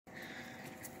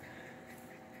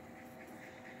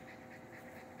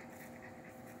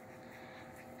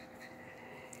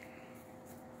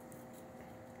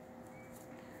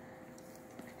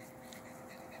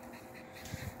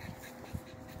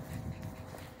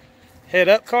Head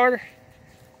up, Carter.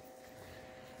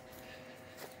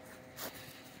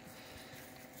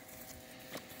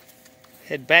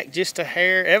 Head back just a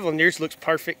hair. Evelyn, yours looks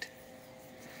perfect.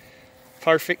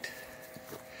 Perfect.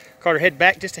 Carter, head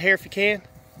back just a hair if you can.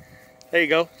 There you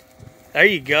go. There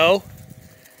you go.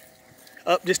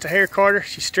 Up just a hair, Carter.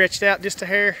 She's stretched out just a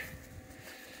hair.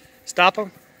 Stop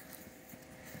them.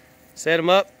 Set them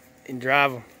up and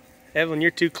drive them. Evelyn,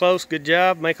 you're too close. Good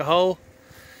job. Make a hole.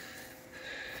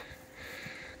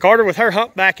 Carter, with her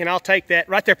hump back, and I'll take that.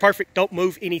 Right there, perfect. Don't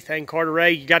move anything, Carter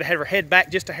Ray. You got to have her head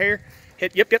back just a hair.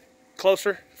 Yep.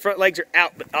 Closer. Front legs are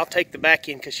out, but I'll take the back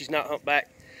end because she's not humped back.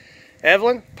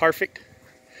 Evelyn, perfect.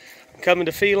 I'm coming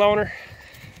to feel on her.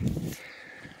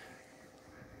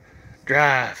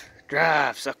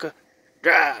 Drive, sucker.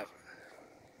 Drive.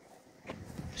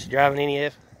 She driving any,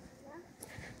 Ev?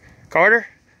 Carter,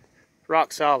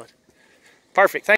 rock solid. Perfect. Thank